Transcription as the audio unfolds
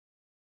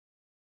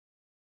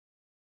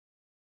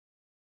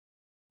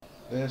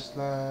This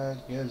lag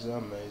is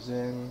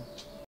amazing.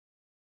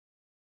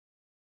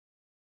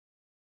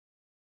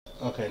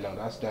 Okay, no,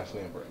 that's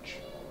definitely a bridge.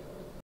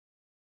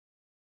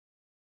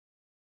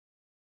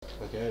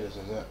 Okay, this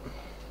is it.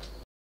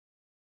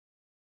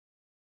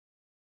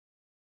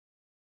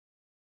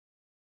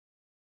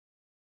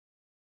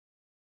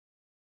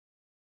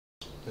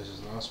 This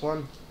is the last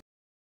one.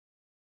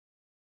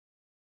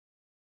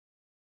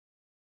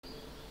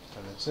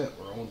 And that's it,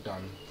 we're all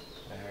done.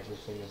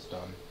 Everything is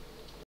done.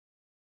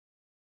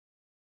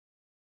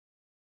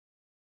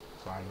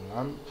 Final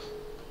lamp.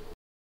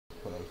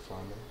 Well, then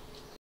final.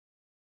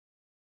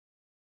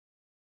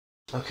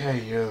 Okay,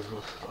 you've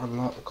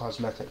unlocked the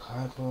cosmetic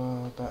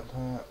hyper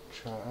backpack.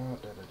 Try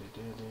it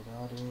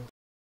out.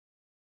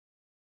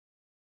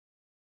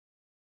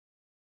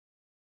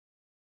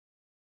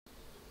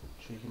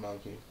 Cheeky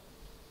monkey.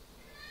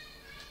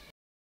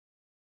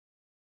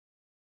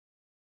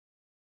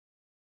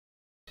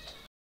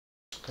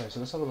 Okay, so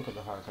let's have a look at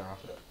the hiker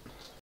outfit.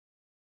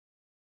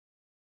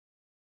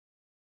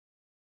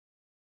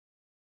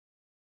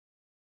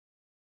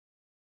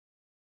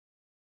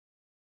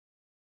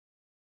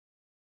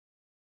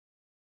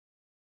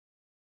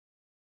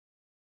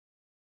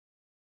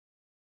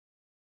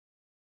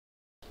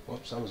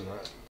 Whoops, that wasn't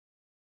right.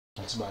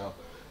 That's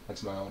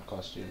my old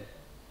costume.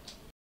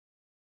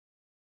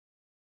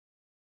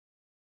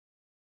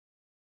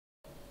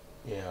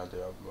 Yeah, I do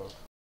have both.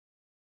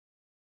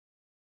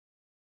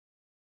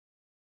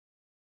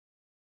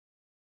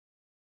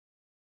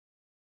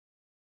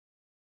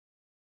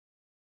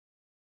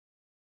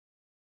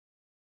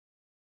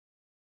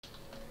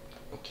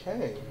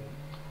 Okay.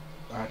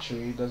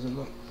 Actually, it doesn't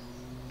look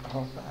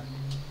half bad.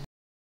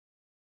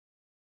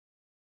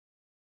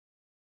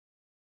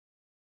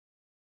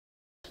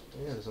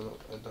 Yeah,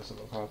 it doesn't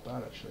look half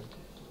bad actually.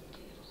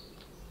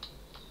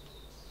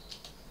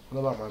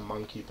 What about my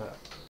monkey pet?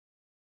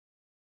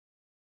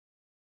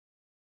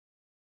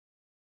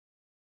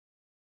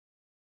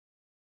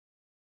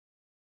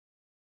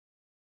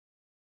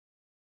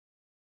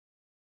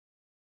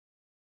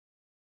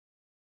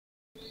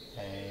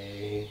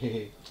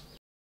 Hey.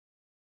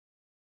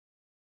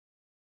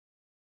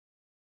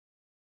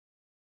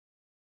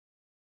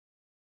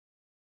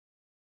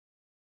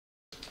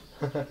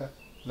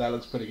 That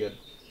looks pretty good.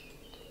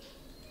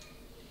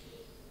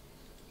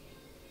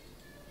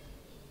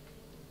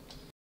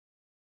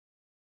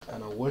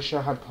 And I wish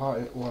I had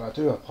party. Well, I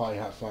do have party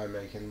hat fire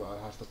making, but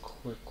I have to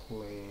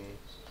quickly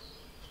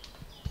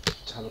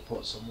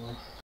teleport somewhere.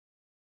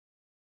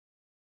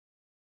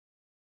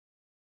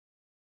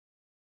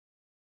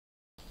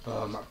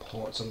 I'm at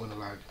ports. I'm gonna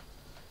lag.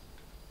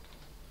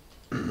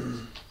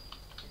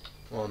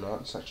 Oh no,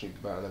 it's actually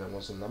better than it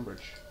was in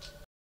Lumbridge.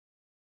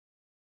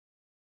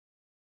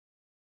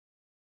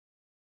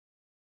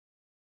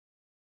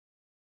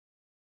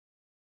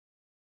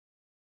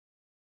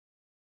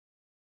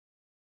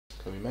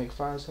 Can we make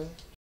fires here?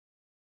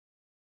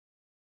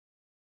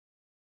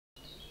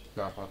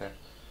 No, okay.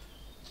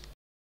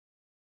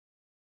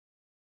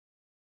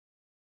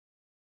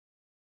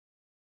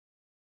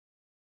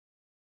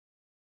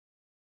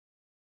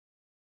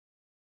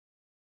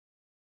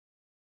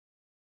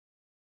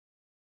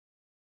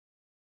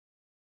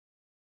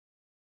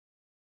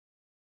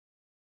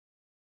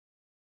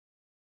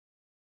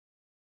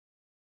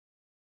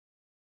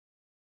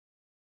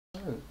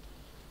 Oh,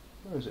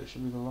 where is it? It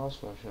should be the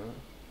last one, shouldn't it?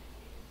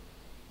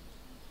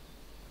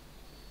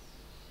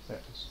 There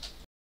it is.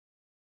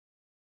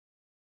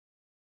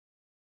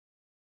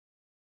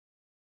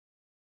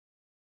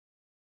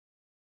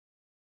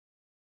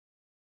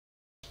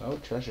 Oh,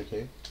 treasure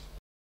key.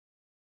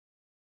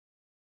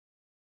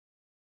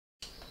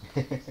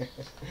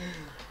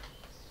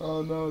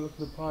 Oh no, look at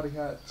the party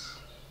hats.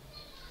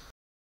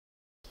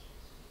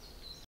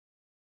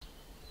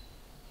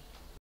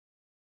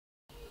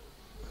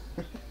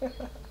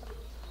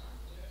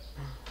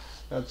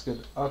 That's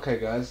good. Okay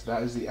guys,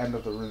 that is the end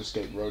of the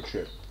Runescape road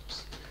trip.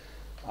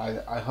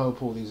 I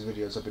hope all these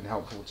videos have been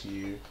helpful to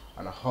you,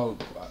 and I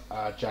hope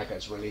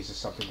Jagex releases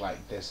something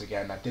like this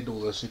again. I did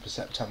all the Super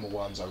September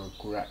ones, I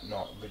regret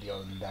not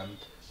videoing them.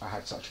 I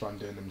had such fun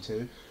doing them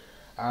too.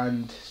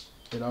 And,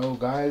 you know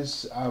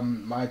guys,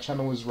 my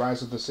channel is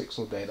Rise of the Six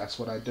all day, that's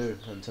what I do.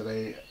 Until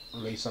they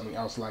release something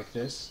else like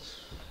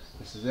this,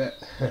 this is it.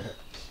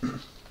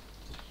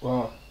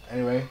 Well,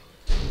 anyway,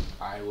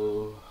 I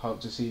will hope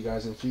to see you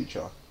guys in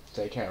future.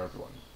 Take care everyone.